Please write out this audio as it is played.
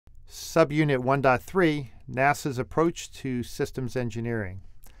Subunit 1.3, NASA's Approach to Systems Engineering.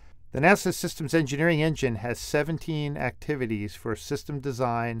 The NASA Systems Engineering Engine has 17 activities for system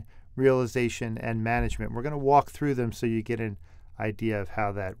design, realization, and management. We're going to walk through them so you get an idea of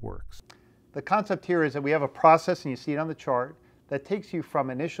how that works. The concept here is that we have a process, and you see it on the chart, that takes you from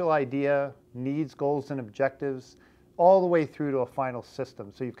initial idea, needs, goals, and objectives, all the way through to a final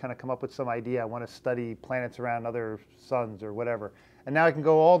system. So you've kind of come up with some idea, I want to study planets around other suns or whatever. And now I can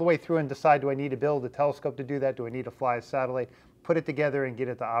go all the way through and decide, do I need to build a telescope to do that? Do I need to fly a satellite? Put it together and get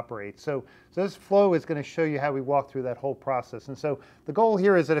it to operate. So this flow is going to show you how we walk through that whole process. And so the goal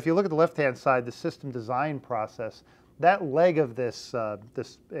here is that if you look at the left-hand side, the system design process, that leg of this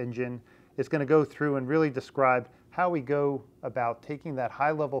engine is going to go through and really describe how we go about taking that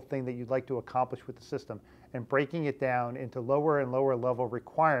high-level thing that you'd like to accomplish with the system and breaking it down into lower and lower level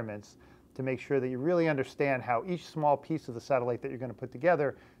requirements to make sure that you really understand how each small piece of the satellite that you're going to put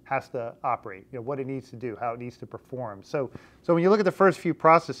together has to operate, what it needs to do, how it needs to perform. So when you look at the first few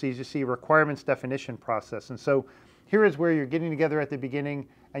processes, you see requirements definition process. And so here is where you're getting together at the beginning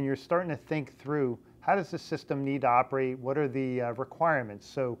and you're starting to think through, how does the system need to operate? What are the requirements?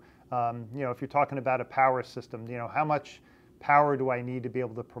 So if you're talking about a power system, how much power do I need to be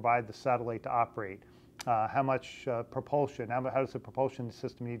able to provide the satellite to operate? How much propulsion, how does the propulsion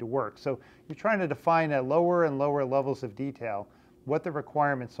system need to work? So you're trying to define at lower and lower levels of detail what the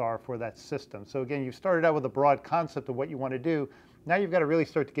requirements are for that system. So again, you started out with a broad concept of what you want to do. Now you've got to really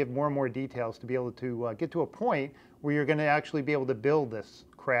start to give more and more details to be able to get to a point where you're going to actually be able to build this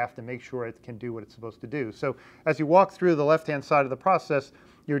craft and make sure it can do what it's supposed to do. So as you walk through the left-hand side of the process,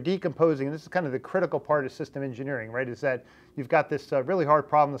 you're decomposing, and this is kind of the critical part of system engineering, right, is that you've got this really hard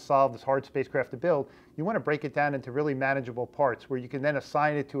problem to solve, this hard spacecraft to build. You want to break it down into really manageable parts where you can then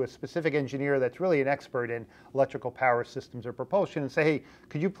assign it to a specific engineer that's really an expert in electrical power systems or propulsion and say, hey,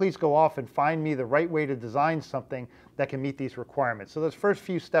 could you please go off and find me the right way to design something that can meet these requirements? So those first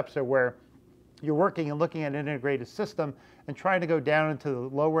few steps are where you're working and looking at an integrated system and trying to go down into the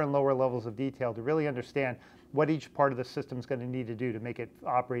lower and lower levels of detail to really understand what each part of the system is going to need to do to make it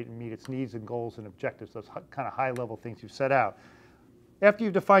operate and meet its needs and goals and objectives, those kind of high-level things you've set out. After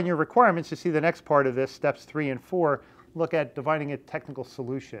you've defined your requirements, you see the next part of this, steps 3 and 4, look at defining a technical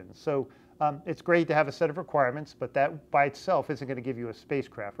solution. So it's great to have a set of requirements, but that by itself isn't going to give you a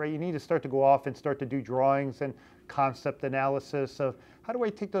spacecraft, right? You need to start to go off and start to do drawings and concept analysis of how do I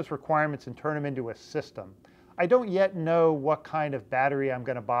take those requirements and turn them into a system. I don't yet know what kind of battery I'm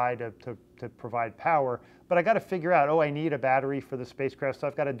going to buy to provide power, but I got to figure out, I need a battery for the spacecraft, so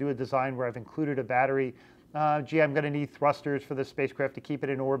I've got to do a design where I've included a battery. Gee, I'm going to need thrusters for the spacecraft to keep it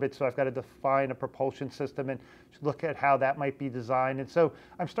in orbit, so I've got to define a propulsion system and look at how that might be designed. And so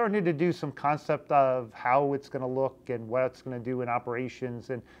I'm starting to do some concept of how it's going to look and what it's going to do in operations,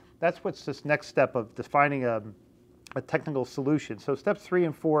 and that's what's this next step of defining a technical solution. So steps 3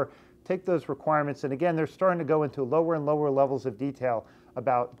 and 4 take those requirements, and again, they're starting to go into lower and lower levels of detail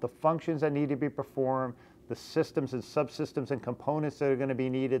about the functions that need to be performed, the systems and subsystems and components that are going to be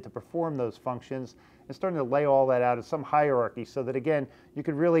needed to perform those functions, and starting to lay all that out in some hierarchy so that, again, you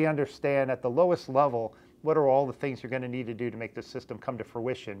can really understand at the lowest level what are all the things you're going to need to do to make the system come to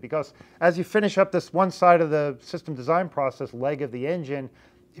fruition. Because as you finish up this one side of the system design process, leg of the engine,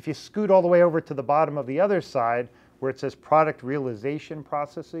 if you scoot all the way over to the bottom of the other side, where it says product realization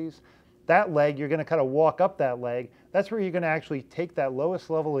processes, that leg, you're going to kind of walk up that leg. That's where you're going to actually take that lowest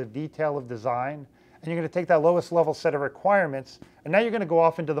level of detail of design, and you're going to take that lowest level set of requirements, and now you're going to go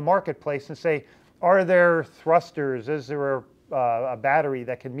off into the marketplace and say, are there thrusters? Is there a battery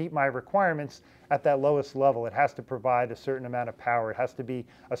that can meet my requirements at that lowest level? It has to provide a certain amount of power. It has to be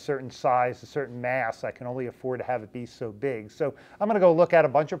a certain size, a certain mass. I can only afford to have it be so big. So I'm going to go look at a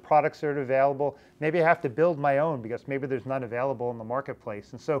bunch of products that are available. Maybe I have to build my own because maybe there's none available in the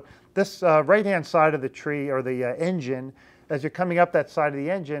marketplace. And so this right-hand side of the tree, or the engine, as you're coming up that side of the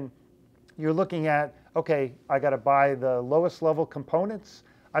engine, you're looking at, okay, I got to buy the lowest level components.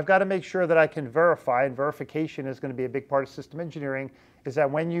 I've got to make sure that I can verify, and verification is going to be a big part of system engineering, is that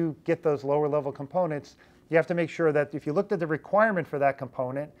when you get those lower level components, you have to make sure that if you looked at the requirement for that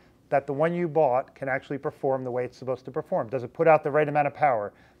component, that the one you bought can actually perform the way it's supposed to perform. Does it put out the right amount of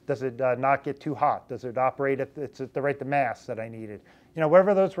power? Does it not get too hot? Does it operate at the right mass that I needed?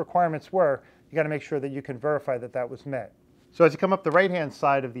 Whatever those requirements were, you got to make sure that you can verify that that was met. So as you come up the right-hand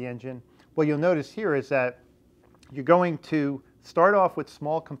side of the engine, what you'll notice here is that you're going to start off with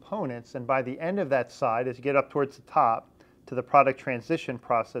small components, and by the end of that side, as you get up towards the top to the product transition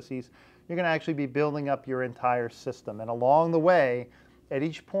processes, you're going to actually be building up your entire system. And along the way, at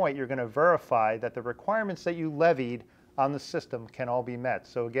each point, you're going to verify that the requirements that you levied on the system can all be met.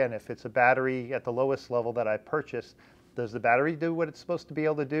 So again, if it's a battery at the lowest level that I purchased, does the battery do what it's supposed to be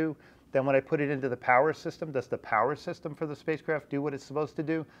able to do? Then when I put it into the power system, does the power system for the spacecraft do what it's supposed to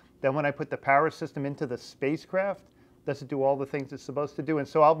do? Then when I put the power system into the spacecraft, does it do all the things it's supposed to do? And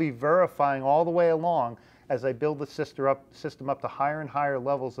so I'll be verifying all the way along as I build the system up to higher and higher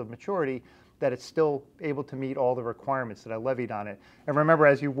levels of maturity, that it's still able to meet all the requirements that I levied on it. And remember,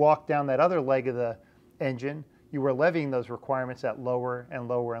 as you walk down that other leg of the engine, you were levying those requirements at lower and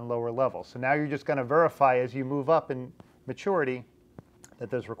lower and lower levels. So now you're just going to verify as you move up in maturity that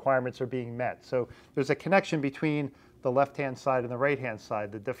those requirements are being met. So there's a connection between the left-hand side and the right-hand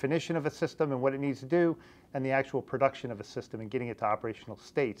side, the definition of a system and what it needs to do, and the actual production of a system and getting it to operational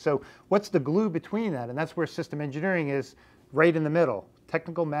state. So what's the glue between that? And that's where system engineering is, right in the middle.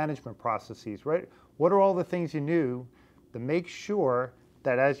 Technical management processes, right? What are all the things you knew to make sure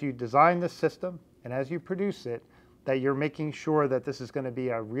that as you design the system and as you produce it, that you're making sure that this is going to be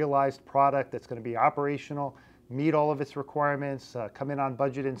a realized product that's going to be operational, meet all of its requirements, come in on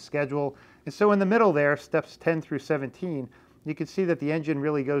budget and schedule. And so in the middle there, steps 10 through 17, you can see that the engine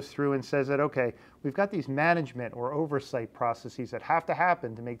really goes through and says that, okay, we've got these management or oversight processes that have to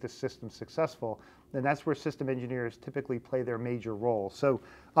happen to make the system successful. And that's where system engineers typically play their major role. So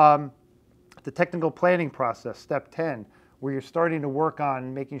the technical planning process, step 10, where you're starting to work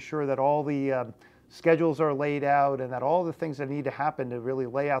on making sure that all the schedules are laid out and that all the things that need to happen to really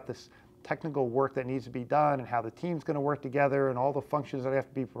lay out this technical work that needs to be done and how the team's going to work together and all the functions that have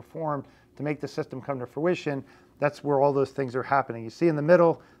to be performed to make the system come to fruition. That's where all those things are happening. You see in the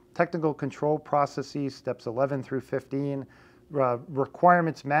middle, technical control processes, steps 11 through 15,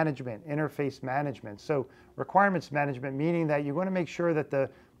 requirements management, interface management. So requirements management, meaning that you want to make sure that the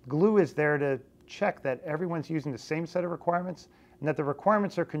glue is there to check that everyone's using the same set of requirements and that the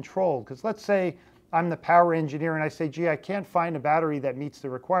requirements are controlled. Because let's say I'm the power engineer and I say, gee, I can't find a battery that meets the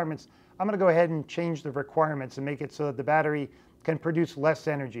requirements. I'm going to go ahead and change the requirements and make it so that the battery can produce less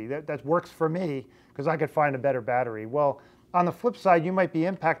energy. That works for me because I could find a better battery. Well, on the flip side, you might be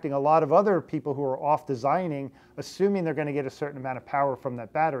impacting a lot of other people who are off designing, assuming they're going to get a certain amount of power from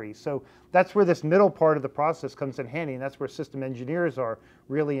that battery. So that's where this middle part of the process comes in handy, and that's where system engineers are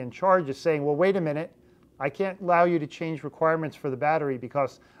really in charge of saying, well, wait a minute, I can't allow you to change requirements for the battery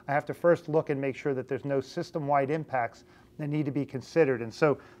because I have to first look and make sure that there's no system-wide impacts that need to be considered. And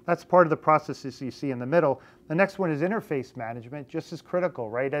so that's part of the processes you see in the middle. The next one is interface management, just as critical,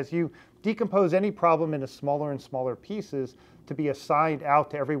 right? As you decompose any problem into smaller and smaller pieces to be assigned out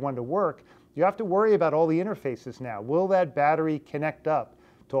to everyone to work, you have to worry about all the interfaces now. Will that battery connect up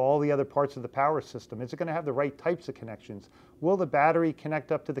to all the other parts of the power system? Is it going to have the right types of connections? Will the battery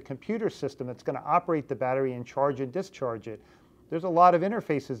connect up to the computer system that's going to operate the battery and charge and discharge it? There's a lot of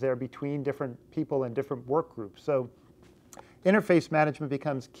interfaces there between different people and different work groups. So interface management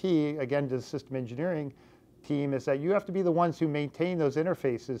becomes key, again, to the system engineering team, is that you have to be the ones who maintain those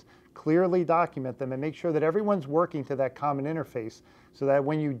interfaces, clearly document them, and make sure that everyone's working to that common interface so that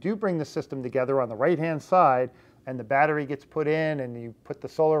when you do bring the system together on the right-hand side and the battery gets put in and you put the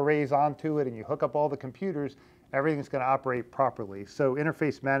solar arrays onto it and you hook up all the computers, everything's going to operate properly. So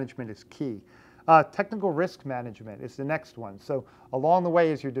interface management is key. Technical risk management is the next one. So along the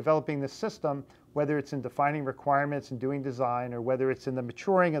way, as you're developing the system, whether it's in defining requirements and doing design or whether it's in the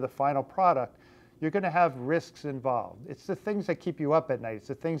maturing of the final product, you're going to have risks involved. It's the things that keep you up at night. It's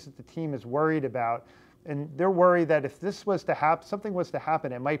the things that the team is worried about. And they're worried that if this was to happen, something was to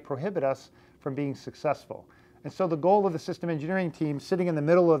happen, it might prohibit us from being successful. And so the goal of the system engineering team sitting in the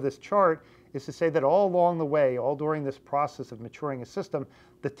middle of this chart is to say that all along the way, all during this process of maturing a system,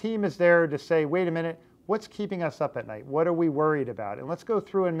 the team is there to say, wait a minute, what's keeping us up at night? What are we worried about? And let's go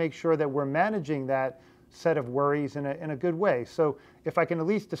through and make sure that we're managing that set of worries in a good way. So if I can at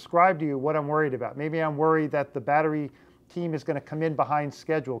least describe to you what I'm worried about, maybe I'm worried that the battery team is going to come in behind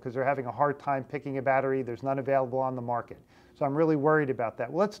schedule because they're having a hard time picking a battery. There's none available on the market. So I'm really worried about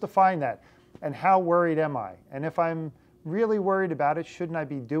that. Well, let's define that. And how worried am I? And if I'm really worried about it, shouldn't I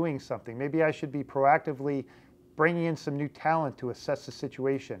be doing something? Maybe I should be proactively bringing in some new talent to assess the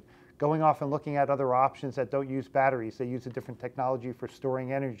situation, going off and looking at other options that don't use batteries. They use a different technology for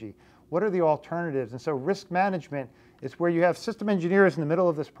storing energy. What are the alternatives? And so risk management is where you have system engineers in the middle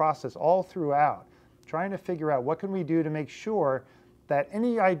of this process all throughout, trying to figure out what can we do to make sure that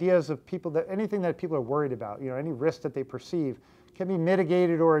any ideas of people, that anything that people are worried about, any risk that they perceive, can be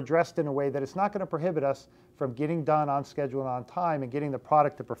mitigated or addressed in a way that it's not going to prohibit us from getting done on schedule and on time and getting the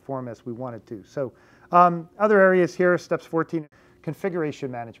product to perform as we want it to. So other areas here, steps 14,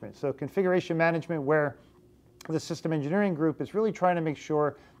 configuration management. So configuration management, where the system engineering group is really trying to make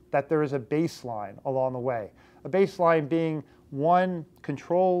sure that there is a baseline along the way. a baseline being one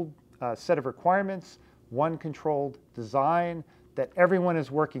controlled set of requirements, one controlled design that everyone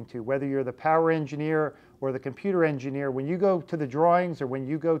is working to, whether you're the power engineer or the computer engineer. When you go to the drawings or when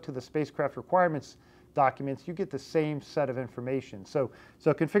you go to the spacecraft requirements documents, you get the same set of information. So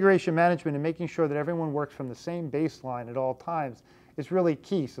configuration management and making sure that everyone works from the same baseline at all times is really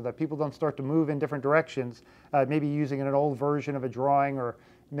key, so that people don't start to move in different directions, maybe using an old version of a drawing or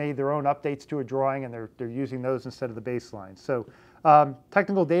made their own updates to a drawing, and they're using those instead of the baseline. So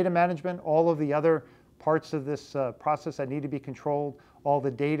technical data management, all of the other parts of this process that need to be controlled, all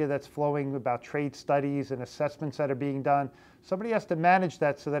the data that's flowing about trade studies and assessments that are being done. Somebody has to manage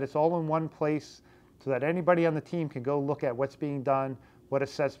that so that it's all in one place, so that anybody on the team can go look at what's being done, what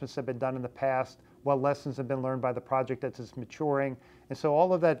assessments have been done in the past, what lessons have been learned by the project as it's maturing. And so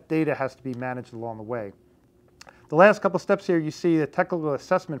all of that data has to be managed along the way. The last couple steps here, you see the technical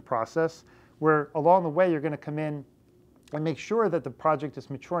assessment process, where along the way you're going to come in and make sure that the project is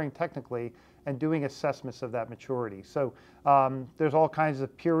maturing technically and doing assessments of that maturity. So there's all kinds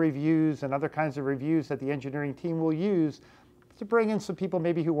of peer reviews and other kinds of reviews that the engineering team will use to bring in some people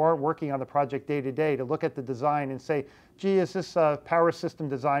maybe who aren't working on the project day to day to look at the design and say, gee, is this power system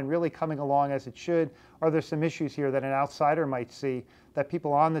design really coming along as it should? Are there some issues here that an outsider might see that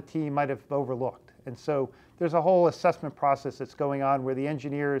people on the team might have overlooked? And so there's a whole assessment process that's going on where the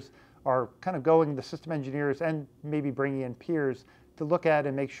engineers are kind of going, the system engineers and maybe bringing in peers to look at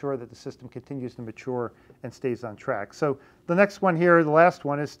and make sure that the system continues to mature and stays on track. So the next one here, the last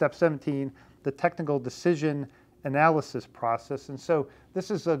one, is step 17, the technical decision analysis process. And so this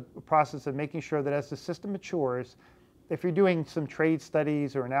is a process of making sure that as the system matures, if you're doing some trade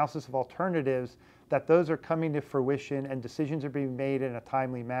studies or analysis of alternatives, that those are coming to fruition and decisions are being made in a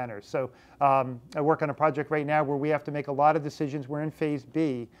timely manner. So I work on a project right now where we have to make a lot of decisions. We're in phase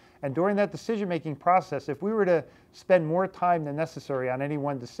B. And during that decision-making process, if we were to spend more time than necessary on any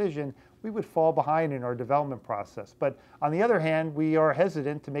one decision, we would fall behind in our development process. But on the other hand, we are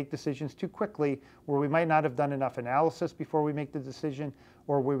hesitant to make decisions too quickly where we might not have done enough analysis before we make the decision,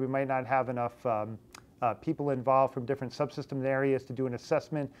 or where we might not have enough people involved from different subsystem areas to do an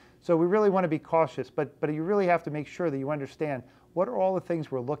assessment. So we really want to be cautious, but you really have to make sure that you understand what are all the things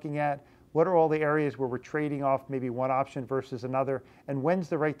we're looking at, what are all the areas where we're trading off maybe one option versus another, and when's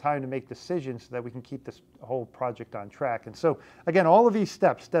the right time to make decisions so that we can keep this whole project on track. And so again, all of these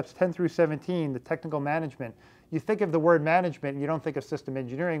steps 10 through 17, the technical management, you think of the word management and you don't think of system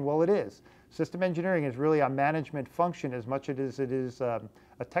engineering. Well, it is. System engineering is really a management function as much as it is a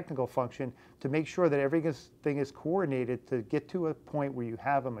technical function to make sure that everything is coordinated to get to a point where you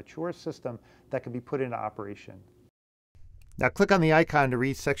have a mature system that can be put into operation. Now click on the icon to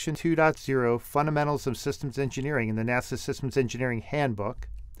read Section 2.0, Fundamentals of Systems Engineering in the NASA Systems Engineering Handbook.